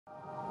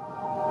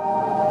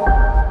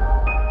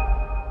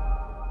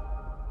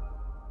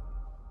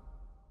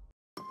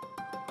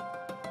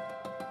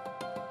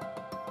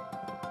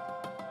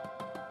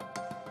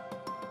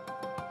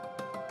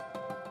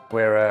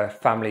We're a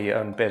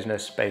family-owned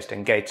business based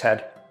in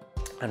Gateshead,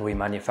 and we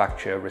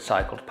manufacture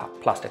recycled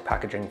plastic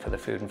packaging for the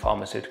food and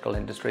pharmaceutical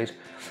industries.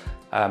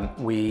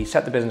 We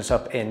set the business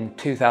up in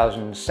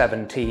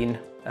 2017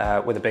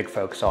 with a big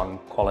focus on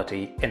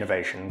quality,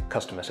 innovation,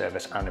 customer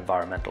service and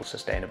environmental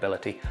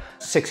sustainability.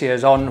 6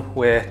 years on,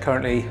 we're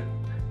currently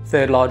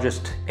third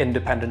largest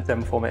independent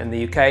thermoformer in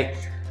the UK,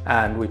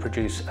 and we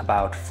produce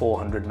about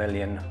 400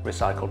 million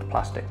recycled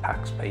plastic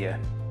packs per year.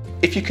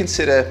 If you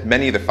consider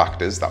many of the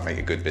factors that make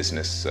a good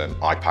business,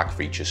 iPac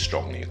features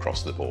strongly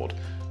across the board.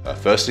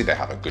 Firstly, they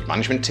have a good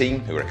management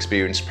team who are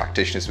experienced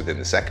practitioners within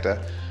the sector.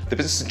 The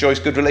business enjoys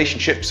good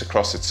relationships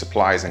across its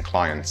suppliers and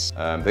clients.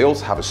 They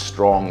also have a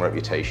strong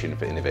reputation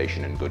for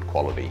innovation and good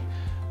quality.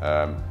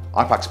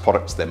 iPac's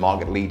products, they're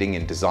market leading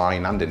in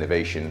design and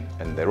innovation,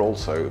 and they're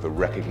also of a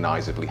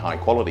recognisably high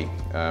quality.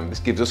 This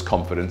gives us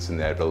confidence in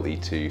their ability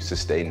to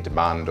sustain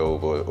demand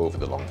over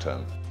the long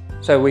term.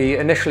 So we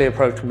initially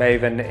approached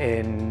Maven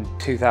in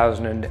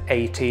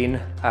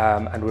 2018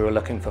 and we were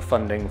looking for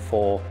funding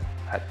for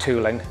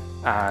tooling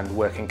and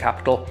working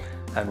capital,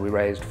 and we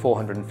raised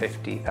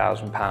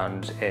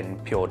 £450,000 in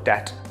pure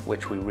debt,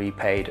 which we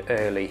repaid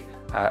early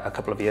a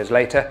couple of years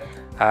later.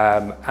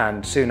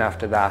 And soon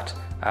after that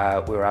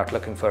we were out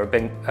looking for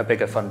a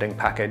bigger funding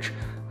package,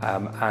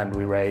 and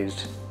we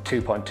raised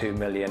 2.2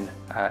 million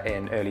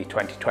in early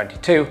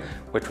 2022,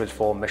 which was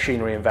for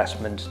machinery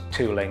investment,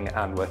 tooling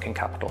and working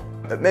capital.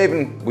 At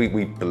Maven,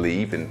 we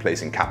believe in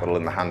placing capital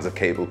in the hands of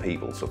capable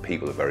people, so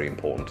people are very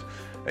important,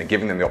 and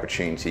giving them the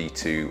opportunity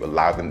to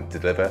allow them to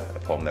deliver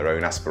upon their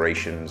own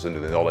aspirations under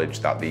the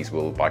knowledge that these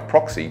will, by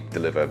proxy,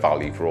 deliver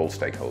value for all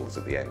stakeholders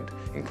at the end,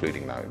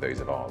 including those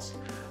of ours.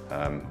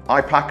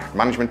 iPac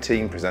management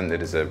team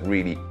presented as a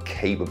really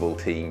capable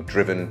team,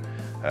 driven,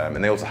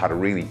 and they also had a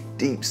really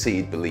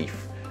deep-seated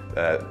belief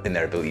in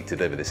their ability to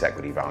deliver this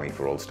equity value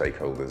for all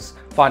stakeholders.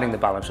 Finding the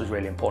balance was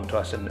really important to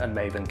us, and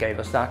Maven gave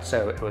us that,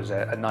 so it was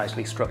a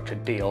nicely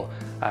structured deal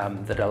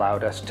that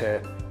allowed us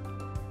to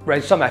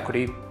raise some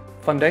equity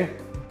funding,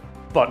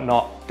 but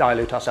not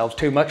dilute ourselves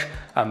too much,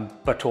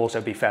 but to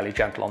also be fairly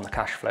gentle on the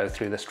cash flow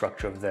through the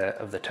structure of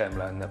the term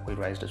loan that we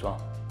raised as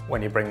well.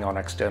 When you're bringing on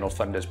external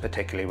funders,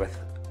 particularly with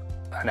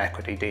an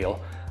equity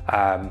deal,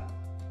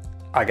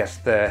 I guess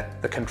the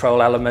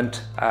control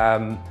element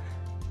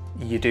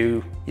you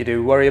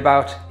do worry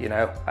about,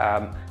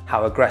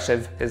 how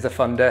aggressive is the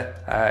funder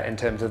in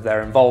terms of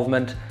their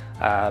involvement,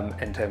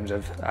 in terms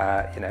of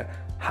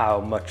how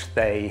much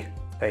they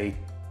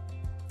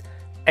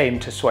aim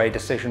to sway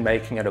decision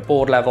making at a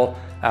board level.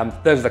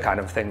 Those are the kind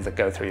of things that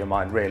go through your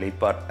mind really,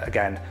 but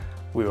again,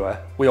 we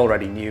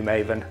already knew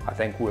Maven. I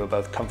think we were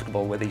both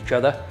comfortable with each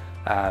other,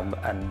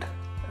 and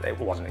it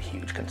wasn't a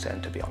huge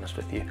concern, to be honest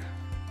with you.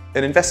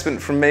 An investment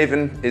from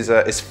Maven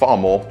is far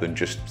more than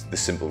just the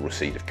simple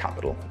receipt of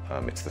capital.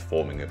 It's the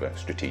forming of a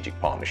strategic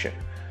partnership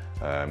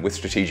with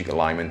strategic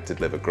alignment to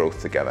deliver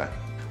growth together.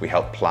 We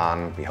help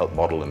plan, we help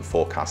model and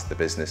forecast the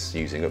business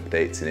using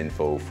updates and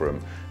info from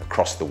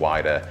across the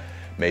wider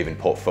Maven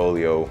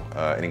portfolio,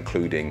 and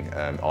including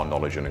our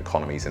knowledge on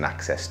economies and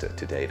access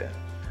to data.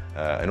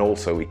 And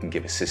also we can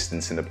give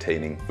assistance in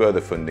obtaining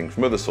further funding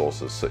from other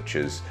sources such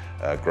as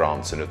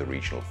grants and other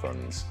regional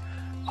funds.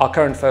 Our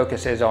current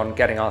focus is on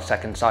getting our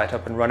second site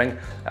up and running.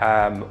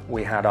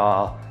 We had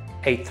our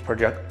 8th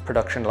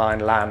production line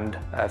land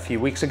a few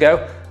weeks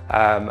ago,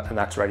 and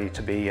that's ready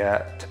to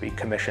be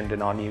commissioned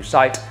in our new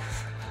site.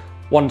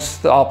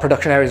 Once our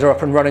production areas are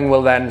up and running,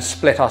 we'll then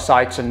split our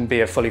sites and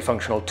be a fully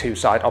functional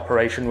 2-site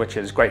operation, which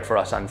is great for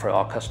us and for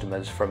our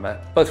customers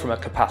both from a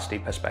capacity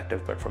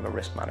perspective, but from a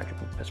risk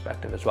management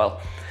perspective as well.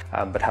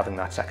 But having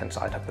that second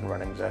site up and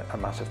running is a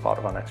massive part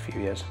of our next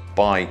few years.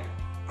 By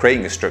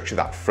creating a structure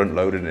that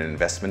front-loaded an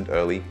investment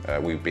early,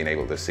 we've been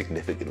able to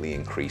significantly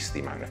increase the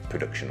amount of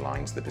production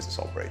lines the business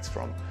operates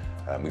from.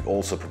 We've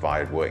also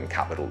provided working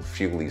capital to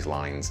fuel these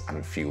lines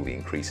and fuel the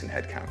increase in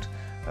headcount.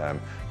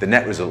 The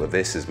net result of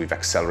this is we've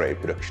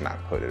accelerated production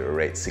output at a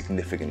rate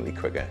significantly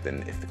quicker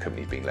than if the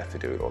company's been left to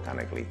do it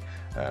organically.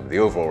 The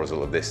overall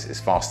result of this is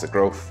faster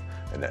growth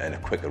and a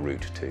quicker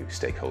route to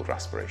stakeholder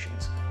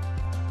aspirations.